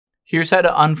Here's how to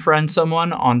unfriend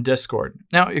someone on Discord.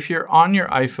 Now, if you're on your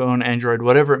iPhone, Android,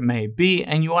 whatever it may be,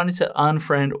 and you wanted to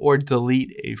unfriend or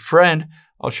delete a friend,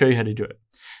 I'll show you how to do it.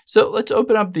 So let's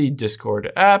open up the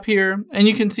Discord app here, and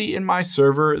you can see in my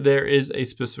server, there is a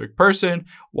specific person,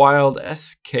 Wild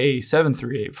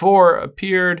SK7384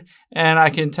 appeared, and I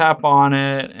can tap on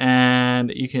it,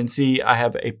 and you can see I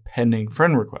have a pending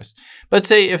friend request. But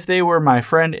say if they were my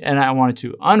friend and I wanted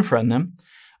to unfriend them,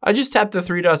 I just tap the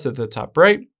three dots at the top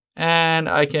right, and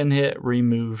I can hit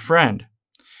remove friend.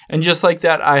 And just like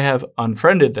that, I have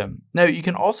unfriended them. Now you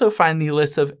can also find the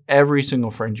list of every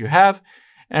single friend you have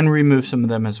and remove some of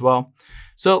them as well.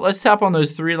 So let's tap on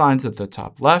those three lines at the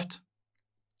top left,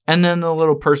 and then the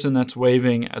little person that's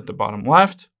waving at the bottom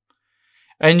left.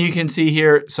 And you can see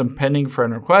here some pending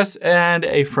friend requests and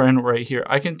a friend right here.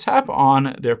 I can tap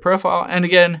on their profile, and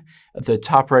again, at the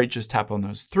top right, just tap on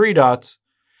those three dots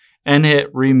and hit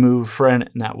remove friend,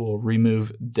 and that will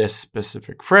remove this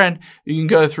specific friend. You can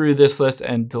go through this list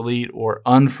and delete or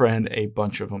unfriend a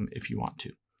bunch of them if you want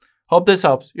to. Hope this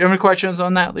helps. If you have any questions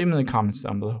on that, leave them in the comments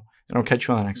down below, and I'll catch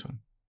you on the next one.